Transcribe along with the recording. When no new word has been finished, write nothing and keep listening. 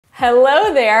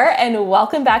Hello there and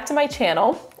welcome back to my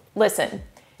channel. Listen,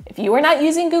 if you are not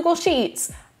using Google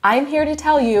Sheets, I'm here to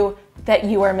tell you that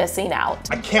you are missing out.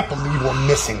 I can't believe we're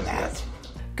missing that.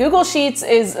 Google Sheets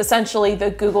is essentially the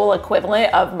Google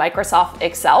equivalent of Microsoft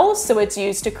Excel, so it's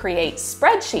used to create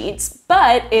spreadsheets,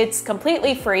 but it's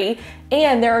completely free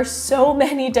and there are so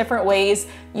many different ways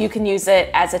you can use it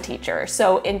as a teacher.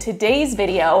 So in today's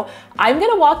video, I'm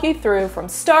gonna walk you through from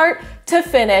start to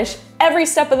finish, every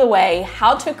step of the way,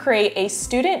 how to create a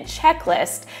student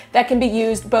checklist that can be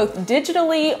used both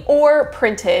digitally or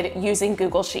printed using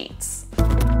Google Sheets.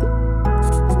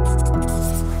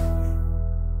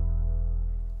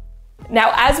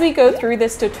 Now, as we go through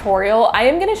this tutorial, I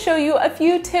am gonna show you a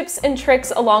few tips and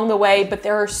tricks along the way, but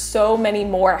there are so many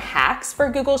more hacks for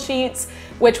Google Sheets,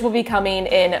 which will be coming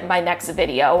in my next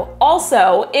video.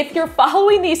 Also, if you're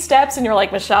following these steps and you're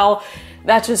like, Michelle,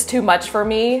 that's just too much for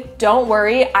me, don't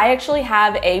worry. I actually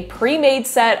have a pre-made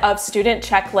set of student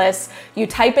checklists. You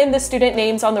type in the student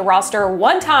names on the roster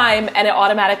one time and it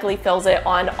automatically fills it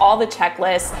on all the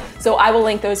checklists. So I will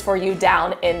link those for you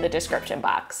down in the description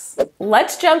box.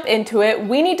 Let's jump into it.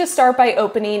 We need to start by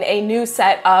opening a new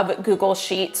set of Google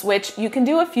Sheets, which you can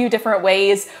do a few different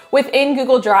ways. Within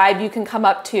Google Drive, you can come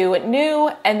up to New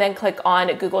and then click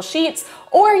on Google Sheets,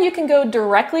 or you can go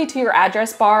directly to your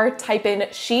address bar, type in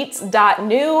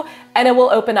sheets.new, and it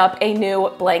will open up a new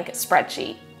blank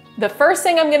spreadsheet. The first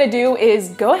thing I'm gonna do is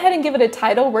go ahead and give it a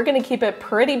title. We're gonna keep it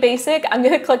pretty basic. I'm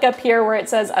gonna click up here where it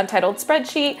says Untitled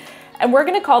Spreadsheet, and we're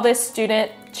gonna call this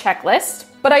Student Checklist.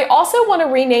 But I also wanna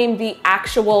rename the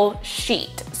actual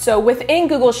sheet. So within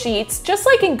Google Sheets, just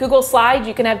like in Google Slides,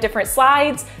 you can have different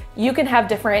slides, you can have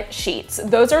different sheets.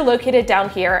 Those are located down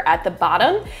here at the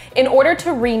bottom. In order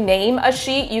to rename a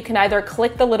sheet, you can either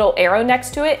click the little arrow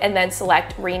next to it and then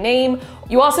select rename.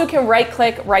 You also can right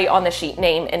click right on the sheet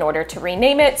name in order to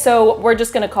rename it. So we're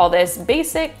just gonna call this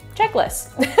Basic Checklist.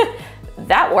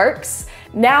 That works.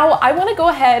 Now I wanna go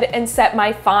ahead and set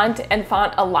my font and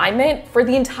font alignment for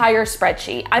the entire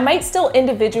spreadsheet. I might still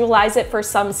individualize it for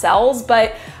some cells,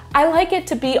 but I like it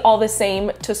to be all the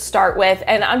same to start with,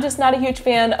 and I'm just not a huge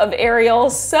fan of Arial.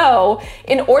 So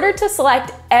in order to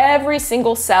select every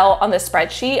single cell on the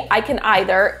spreadsheet, I can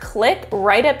either click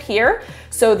right up here,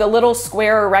 so the little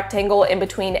square or rectangle in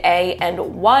between A and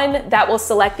 1, that will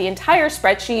select the entire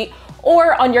spreadsheet,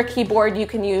 or on your keyboard, you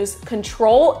can use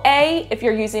Control A if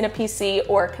you're using a PC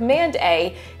or Command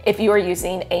A if you are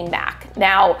using a Mac.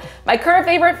 Now, my current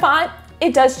favorite font,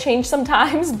 it does change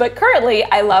sometimes, but currently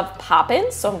I love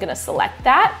Poppin, so I'm gonna select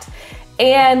that.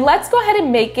 And let's go ahead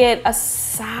and make it a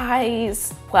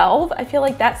size 12. I feel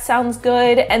like that sounds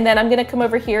good. And then I'm gonna come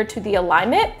over here to the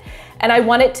alignment, and I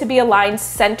want it to be aligned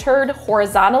centered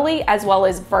horizontally as well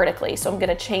as vertically. So I'm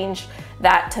gonna change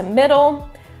that to middle.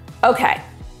 Okay.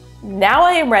 Now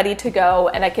I am ready to go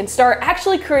and I can start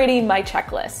actually creating my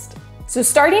checklist. So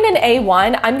starting in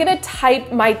A1, I'm gonna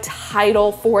type my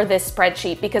title for this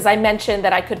spreadsheet because I mentioned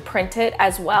that I could print it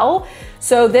as well.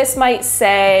 So this might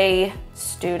say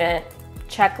Student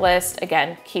Checklist,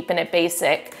 again, keeping it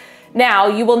basic. Now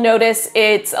you will notice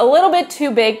it's a little bit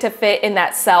too big to fit in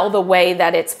that cell the way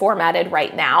that it's formatted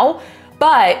right now.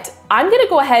 But I'm gonna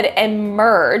go ahead and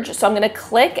merge. So I'm gonna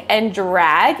click and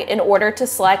drag in order to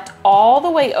select all the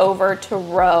way over to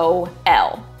row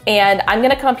L. And I'm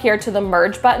gonna come up here to the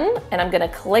merge button and I'm gonna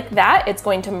click that. It's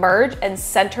going to merge and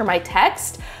center my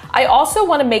text. I also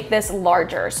wanna make this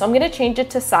larger. So I'm gonna change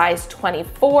it to size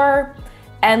 24.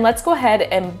 And let's go ahead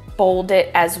and bold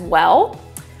it as well.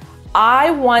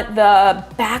 I want the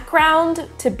background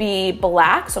to be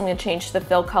black. So I'm gonna change the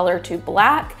fill color to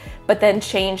black, but then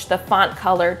change the font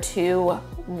color to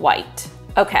white.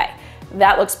 Okay,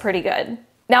 that looks pretty good.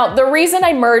 Now, the reason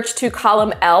I merged to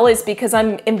column L is because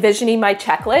I'm envisioning my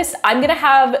checklist. I'm gonna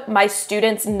have my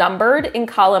students numbered in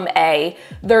column A,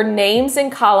 their names in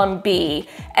column B,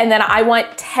 and then I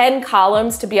want 10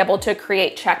 columns to be able to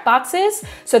create checkboxes.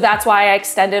 So that's why I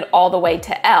extended all the way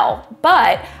to L.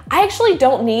 But I actually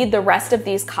don't need the rest of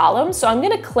these columns. So I'm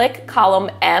gonna click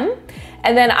column M,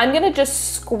 and then I'm gonna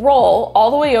just scroll all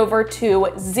the way over to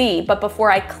Z. But before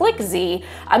I click Z,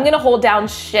 I'm gonna hold down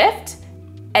Shift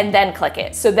and then click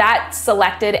it. So that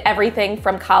selected everything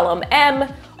from column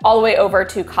M all the way over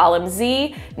to column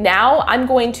Z. Now I'm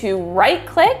going to right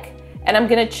click and I'm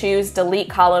gonna choose delete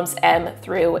columns M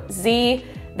through Z.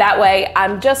 That way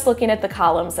I'm just looking at the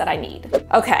columns that I need.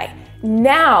 Okay,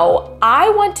 now I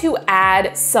want to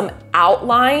add some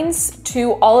outlines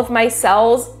to all of my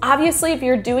cells. Obviously, if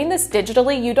you're doing this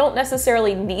digitally, you don't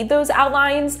necessarily need those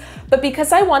outlines, but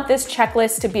because I want this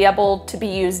checklist to be able to be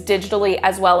used digitally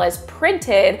as well as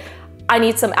printed, I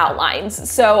need some outlines.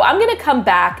 So I'm gonna come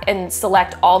back and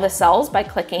select all the cells by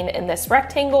clicking in this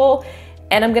rectangle,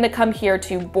 and I'm gonna come here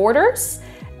to borders,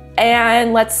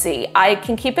 and let's see, I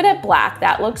can keep it at black,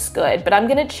 that looks good, but I'm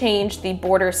gonna change the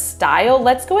border style.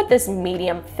 Let's go with this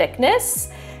medium thickness,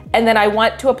 and then I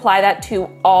want to apply that to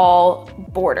all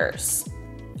borders.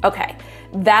 Okay,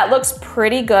 that looks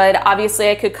pretty good. Obviously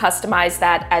I could customize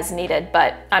that as needed,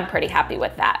 but I'm pretty happy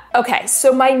with that. Okay,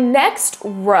 so my next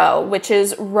row, which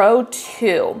is row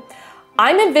 2,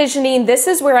 I'm envisioning this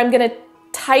is where I'm gonna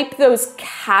type those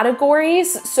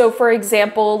categories. So for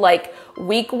example, like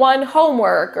week 1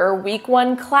 homework or week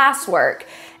 1 classwork.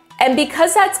 And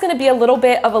because that's gonna be a little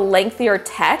bit of a lengthier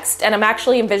text, and I'm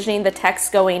actually envisioning the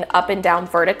text going up and down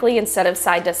vertically instead of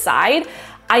side to side,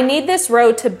 I need this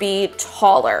row to be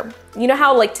taller. You know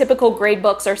how like typical grade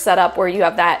books are set up where you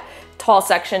have that tall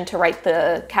section to write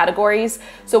the categories?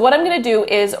 So what I'm gonna do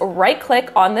is right click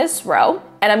on this row,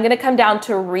 and I'm gonna come down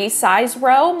to resize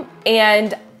row,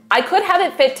 and I could have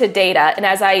it fit to data, and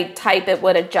as I type it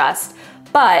would adjust,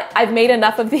 but I've made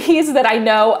enough of these that I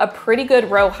know a pretty good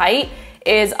row height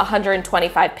is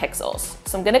 125 pixels.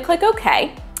 So I'm gonna click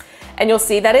OK, and you'll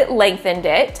see that it lengthened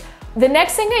it. The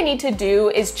next thing I need to do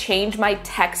is change my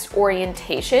text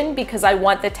orientation because I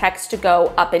want the text to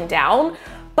go up and down.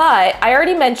 But I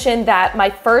already mentioned that my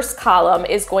first column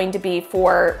is going to be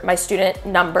for my student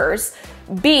numbers.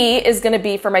 B is going to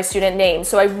be for my student name.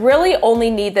 So I really only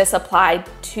need this applied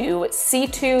to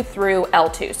C2 through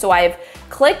L2. So I've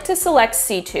clicked to select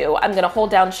C2. I'm going to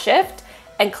hold down Shift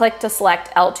and click to select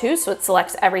L2. So it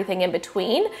selects everything in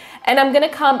between. And I'm going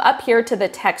to come up here to the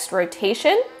text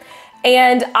rotation.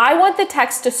 And I want the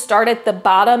text to start at the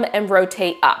bottom and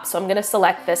rotate up. So I'm going to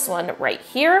select this one right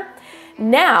here.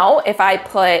 Now, if I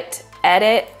put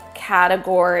edit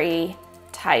category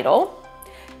title,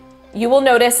 you will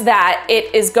notice that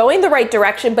it is going the right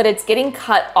direction, but it's getting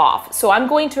cut off. So I'm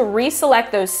going to reselect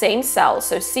those same cells,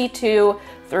 so C2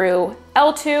 through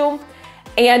L2,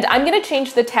 and I'm gonna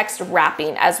change the text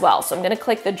wrapping as well. So I'm gonna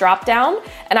click the drop down,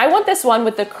 and I want this one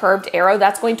with the curved arrow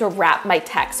that's going to wrap my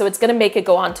text. So it's gonna make it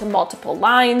go onto multiple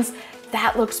lines.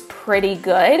 That looks pretty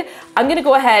good. I'm gonna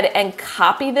go ahead and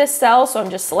copy this cell. So I'm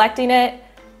just selecting it,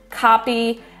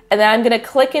 copy, and then I'm gonna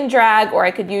click and drag, or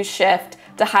I could use Shift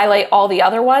to highlight all the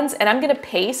other ones, and I'm gonna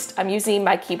paste. I'm using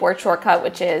my keyboard shortcut,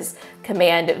 which is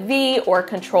Command V or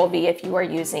Control V if you are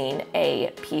using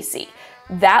a PC.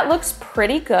 That looks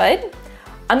pretty good.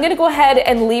 I'm gonna go ahead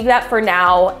and leave that for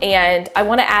now, and I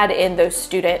wanna add in those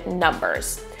student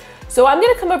numbers. So I'm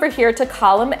gonna come over here to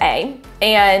column A,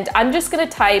 and I'm just gonna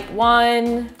type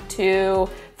 1, 2,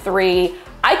 3.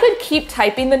 I could keep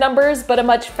typing the numbers, but a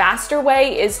much faster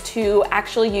way is to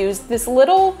actually use this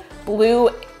little blue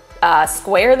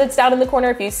square that's down in the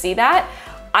corner, if you see that.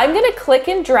 I'm gonna click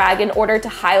and drag in order to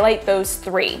highlight those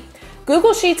 3.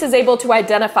 Google Sheets is able to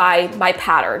identify my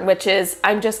pattern, which is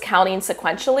I'm just counting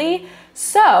sequentially.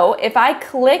 So if I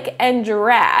click and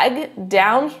drag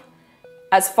down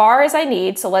as far as I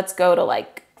need, so let's go to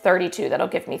like 32, that'll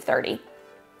give me 30.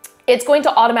 It's going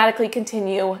to automatically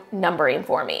continue numbering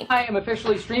for me. I am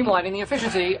officially streamlining the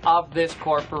efficiency of this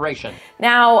corporation.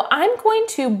 Now I'm going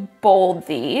to bold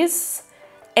these,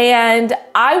 and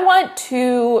I want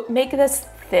to make this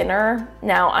thinner.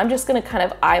 Now I'm just gonna kind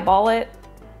of eyeball it.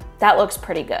 That looks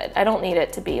pretty good. I don't need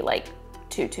it to be like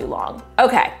too long.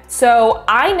 Okay, so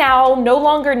I now no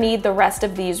longer need the rest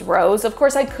of these rows. Of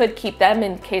course, I could keep them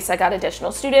in case I got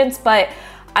additional students, but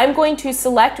I'm going to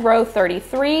select row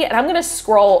 33, and I'm gonna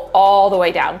scroll all the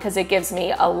way down because it gives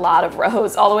me a lot of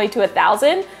rows, all the way to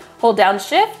 1,000. Hold down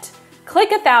Shift,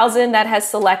 click 1,000, that has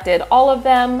selected all of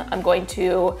them. I'm going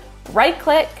to right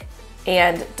click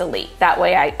and delete. That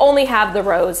way I only have the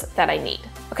rows that I need.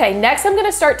 Okay, next I'm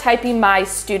gonna start typing my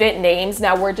student names.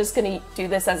 Now we're just gonna do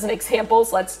this as an example.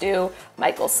 So let's do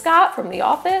Michael Scott from The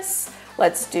Office.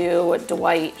 Let's do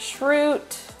Dwight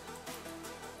Schrute.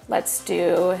 Let's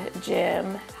do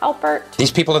Jim Halpert.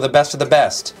 These people are the best of the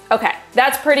best. Okay,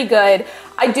 that's pretty good.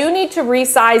 I do need to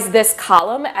resize this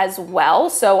column as well.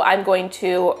 So I'm going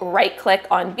to right click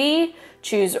on B,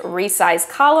 choose resize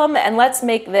column, and let's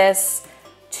make this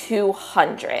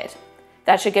 200.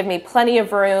 That should give me plenty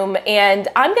of room, and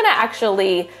I'm gonna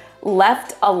actually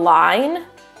left align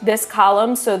this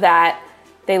column so that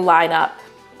they line up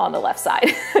on the left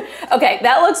side. Okay,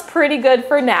 that looks pretty good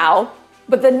for now,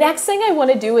 but the next thing I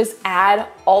wanna do is add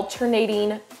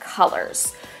alternating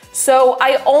colors. So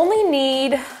I only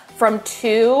need from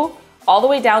 2 all the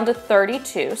way down to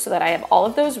 32 so that I have all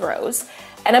of those rows,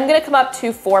 and I'm gonna come up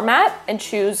to Format and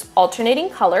choose Alternating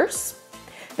Colors.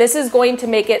 This is going to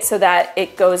make it so that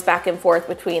it goes back and forth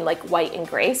between like white and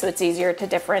gray, so it's easier to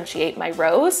differentiate my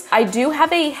rows. I do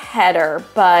have a header,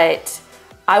 but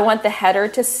I want the header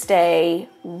to stay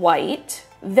white.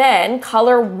 Then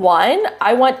color 1,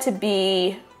 I want to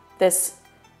be this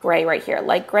gray right here,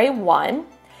 light gray 1.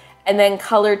 And then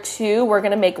color 2, we're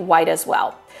gonna make white as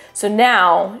well. So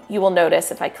now you will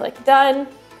notice if I click done,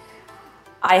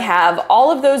 I have all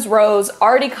of those rows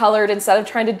already colored instead of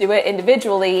trying to do it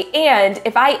individually. And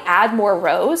if I add more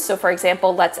rows, so for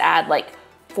example, let's add like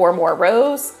 4 more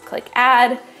rows, click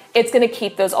add, it's gonna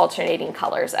keep those alternating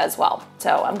colors as well.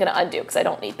 So I'm gonna undo because I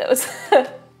don't need those.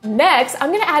 Next,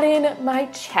 I'm gonna add in my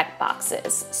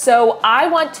checkboxes. So I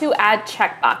want to add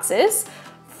checkboxes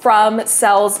from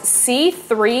cells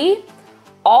C3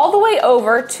 all the way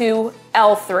over to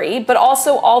L3, but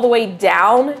also all the way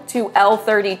down to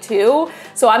L32.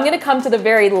 So I'm gonna come to the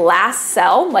very last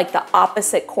cell, like the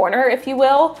opposite corner, if you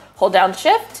will, hold down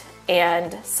Shift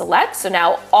and select. So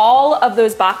now all of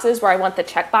those boxes where I want the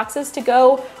checkboxes to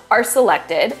go are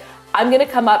selected. I'm gonna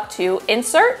come up to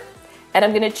Insert, and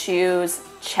I'm gonna choose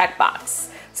Checkbox.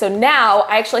 So now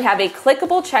I actually have a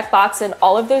clickable checkbox in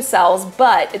all of those cells,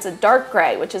 but it's a dark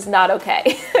gray, which is not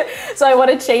okay. So I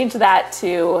want to change that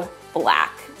to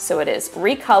black. So it is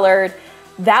recolored.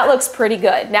 That looks pretty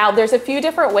good. Now there's a few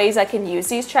different ways I can use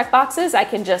these checkboxes. I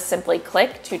can just simply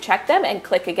click to check them and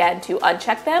click again to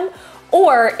uncheck them.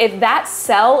 Or if that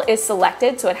cell is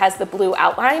selected, so it has the blue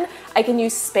outline, I can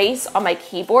use space on my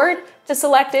keyboard to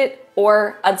select it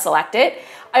or unselect it.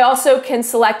 I also can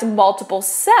select multiple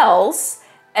cells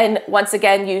and once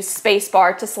again use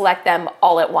spacebar to select them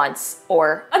all at once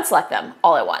or unselect them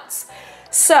all at once.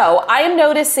 So I am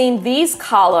noticing these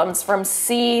columns from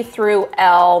C through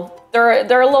L,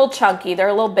 they're a little chunky, they're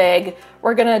a little big.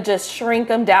 We're gonna just shrink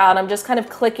them down. I'm just kind of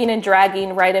clicking and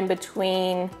dragging right in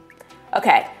between.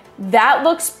 Okay, that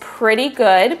looks pretty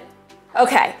good.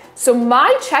 Okay, so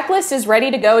my checklist is ready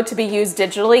to go to be used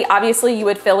digitally. Obviously, you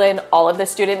would fill in all of the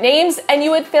student names and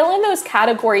you would fill in those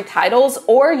category titles,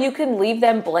 or you can leave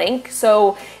them blank.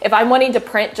 So if I'm wanting to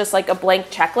print just like a blank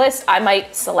checklist, I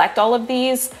might select all of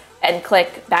these and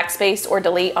click backspace or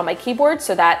delete on my keyboard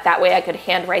so that way I could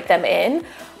handwrite them in.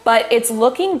 But it's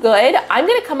looking good. I'm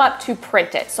gonna come up to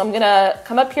print it. So I'm gonna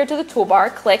come up here to the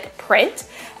toolbar, click print,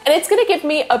 and it's gonna give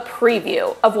me a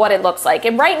preview of what it looks like.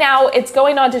 And right now it's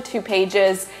going on to 2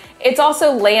 pages. It's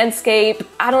also landscape.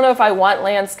 I don't know if I want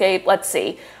landscape. Let's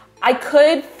see. I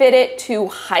could fit it to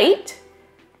height.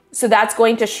 So that's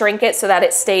going to shrink it so that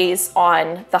it stays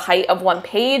on the height of 1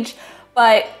 page.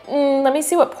 But let me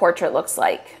see what portrait looks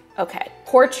like. Okay,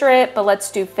 portrait, but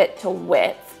let's do fit to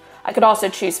width. I could also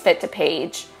choose fit to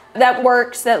page. That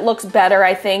works, that looks better,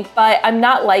 I think, but I'm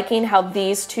not liking how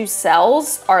these 2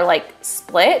 cells are like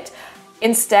split.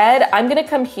 Instead, I'm gonna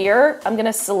come here, I'm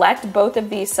gonna select both of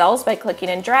these cells by clicking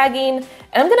and dragging, and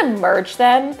I'm gonna merge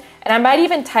them, and I might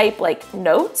even type like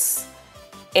notes,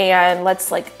 and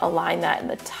let's like align that in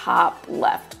the top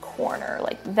left corner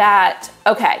like that.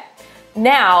 Okay,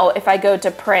 now if I go to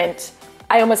print,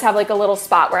 I almost have like a little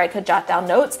spot where I could jot down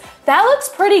notes. That looks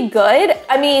pretty good.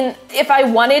 I mean, if I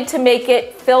wanted to make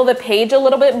it fill the page a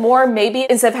little bit more, maybe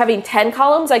instead of having 10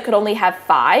 columns, I could only have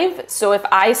 5. So if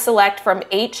I select from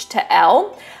H to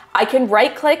L, I can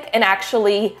right click and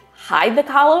actually hide the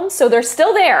columns. So they're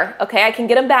still there, okay? I can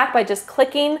get them back by just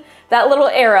clicking that little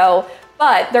arrow,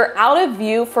 but they're out of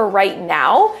view for right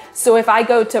now. So if I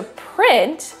go to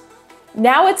print,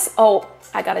 now it's, oh,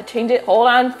 I gotta change it, hold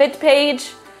on, fit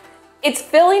page. It's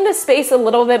filling the space a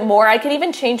little bit more. I can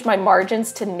even change my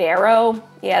margins to narrow.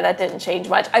 Yeah, that didn't change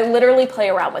much. I literally play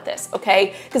around with this,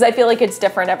 okay? Because I feel like it's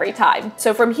different every time.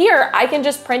 So from here, I can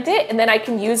just print it and then I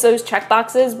can use those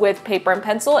checkboxes with paper and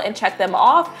pencil and check them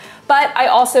off. But I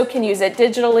also can use it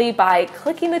digitally by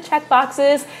clicking the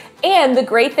checkboxes. And the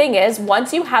great thing is,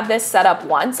 once you have this set up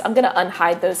once, I'm gonna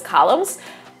unhide those columns.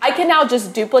 I can now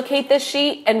just duplicate this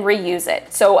sheet and reuse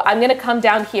it. So I'm gonna come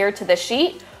down here to the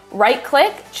sheet, right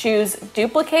click, choose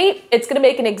duplicate. It's gonna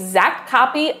make an exact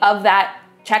copy of that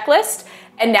checklist.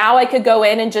 And now I could go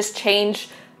in and just change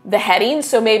the heading.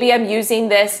 So maybe I'm using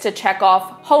this to check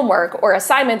off homework or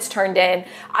assignments turned in.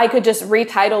 I could just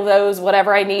retitle those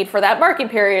whatever I need for that marking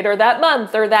period or that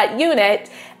month or that unit.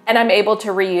 And I'm able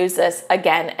to reuse this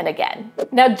again and again.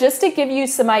 Now, just to give you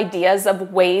some ideas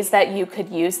of ways that you could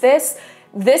use this,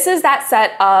 this is that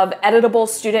set of editable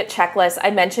student checklists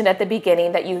I mentioned at the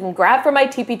beginning that you can grab from my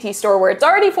TPT store where it's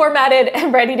already formatted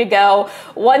and ready to go.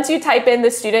 Once you type in the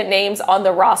student names on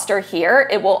the roster here,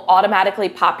 it will automatically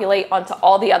populate onto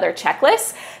all the other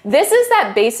checklists. This is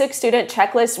that basic student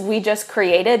checklist we just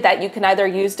created that you can either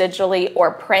use digitally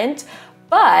or print,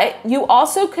 but you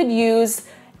also could use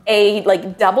a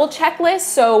like double checklist.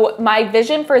 So my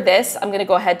vision for this, I'm gonna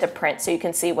go ahead to print so you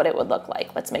can see what it would look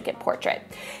like. Let's make it portrait.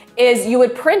 Is you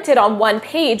would print it on one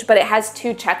page, but it has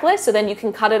two checklists. So then you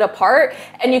can cut it apart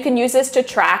and you can use this to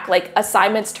track like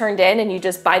assignments turned in, and you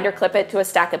just bind or clip it to a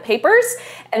stack of papers.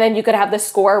 And then you could have the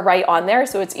score right on there.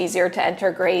 So it's easier to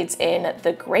enter grades in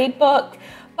the grade book.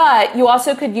 But you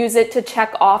also could use it to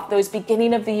check off those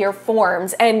beginning of the year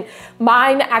forms. And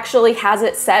mine actually has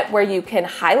it set where you can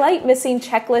highlight missing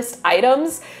checklist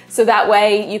items. So that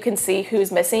way you can see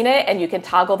who's missing it and you can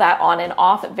toggle that on and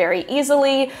off very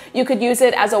easily. You could use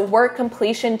it as a work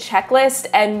completion checklist.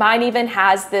 And mine even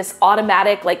has this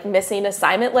automatic like missing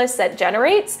assignment list that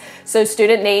generates. So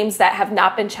student names that have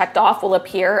not been checked off will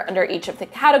appear under each of the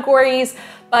categories.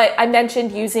 But I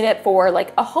mentioned using it for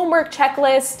like a homework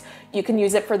checklist. You can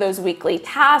use it for those weekly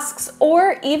tasks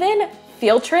or even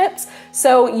field trips.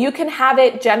 So you can have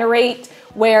it generate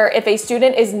where if a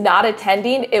student is not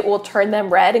attending, it will turn them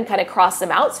red and kind of cross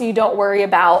them out, so you don't worry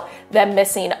about them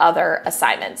missing other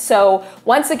assignments. So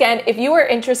once again, if you are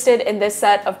interested in this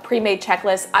set of pre-made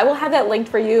checklists, I will have that linked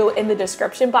for you in the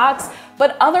description box.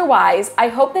 But otherwise, I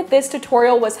hope that this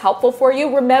tutorial was helpful for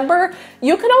you. Remember,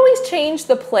 you can always change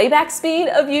the playback speed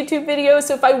of YouTube videos.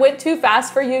 So if I went too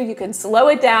fast for you, you can slow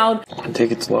it down. And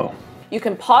take it slow. You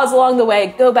can pause along the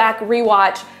way, go back,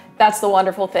 rewatch. That's the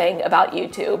wonderful thing about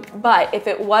YouTube. But if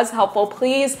it was helpful,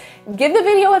 please give the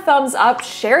video a thumbs up,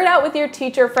 share it out with your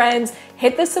teacher friends,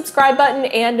 hit the subscribe button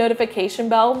and notification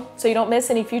bell so you don't miss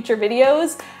any future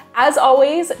videos. As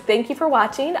always, thank you for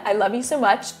watching. I love you so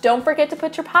much. Don't forget to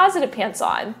put your positive pants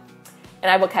on,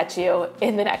 and I will catch you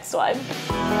in the next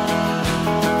one.